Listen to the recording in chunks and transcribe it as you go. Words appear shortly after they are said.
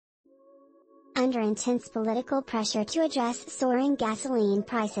Under intense political pressure to address soaring gasoline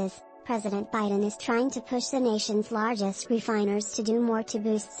prices, President Biden is trying to push the nation's largest refiners to do more to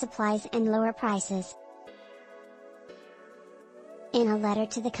boost supplies and lower prices. In a letter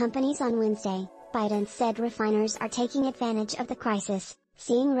to the companies on Wednesday, Biden said refiners are taking advantage of the crisis,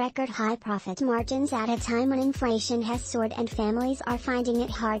 seeing record-high profit margins at a time when inflation has soared and families are finding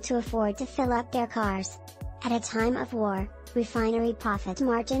it hard to afford to fill up their cars. At a time of war, refinery profit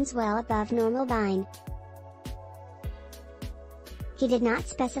margins well above normal buying. He did not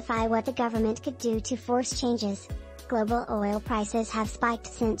specify what the government could do to force changes. Global oil prices have spiked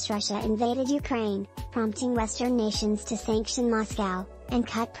since Russia invaded Ukraine, prompting Western nations to sanction Moscow, and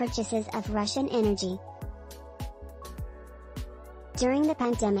cut purchases of Russian energy. During the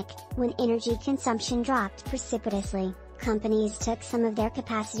pandemic, when energy consumption dropped precipitously, companies took some of their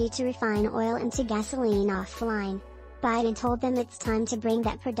capacity to refine oil into gasoline offline. Biden told them it's time to bring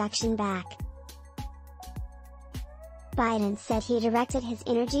that production back. Biden said he directed his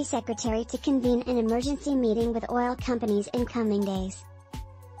energy secretary to convene an emergency meeting with oil companies in coming days.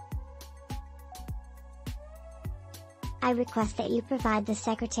 I request that you provide the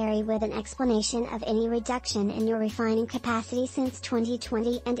secretary with an explanation of any reduction in your refining capacity since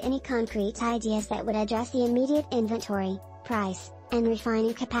 2020 and any concrete ideas that would address the immediate inventory, price, and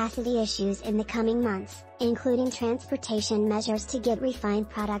refining capacity issues in the coming months, including transportation measures to get refined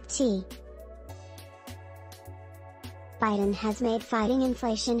product T. Biden has made fighting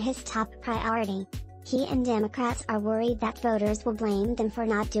inflation his top priority. He and Democrats are worried that voters will blame them for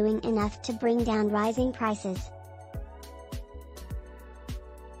not doing enough to bring down rising prices.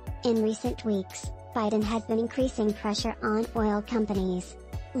 In recent weeks, Biden has been increasing pressure on oil companies.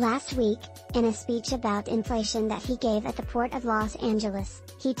 Last week, in a speech about inflation that he gave at the Port of Los Angeles,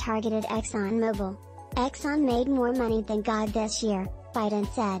 he targeted Exxon Mobil. "Exxon made more money than God this year," Biden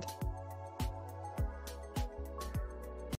said.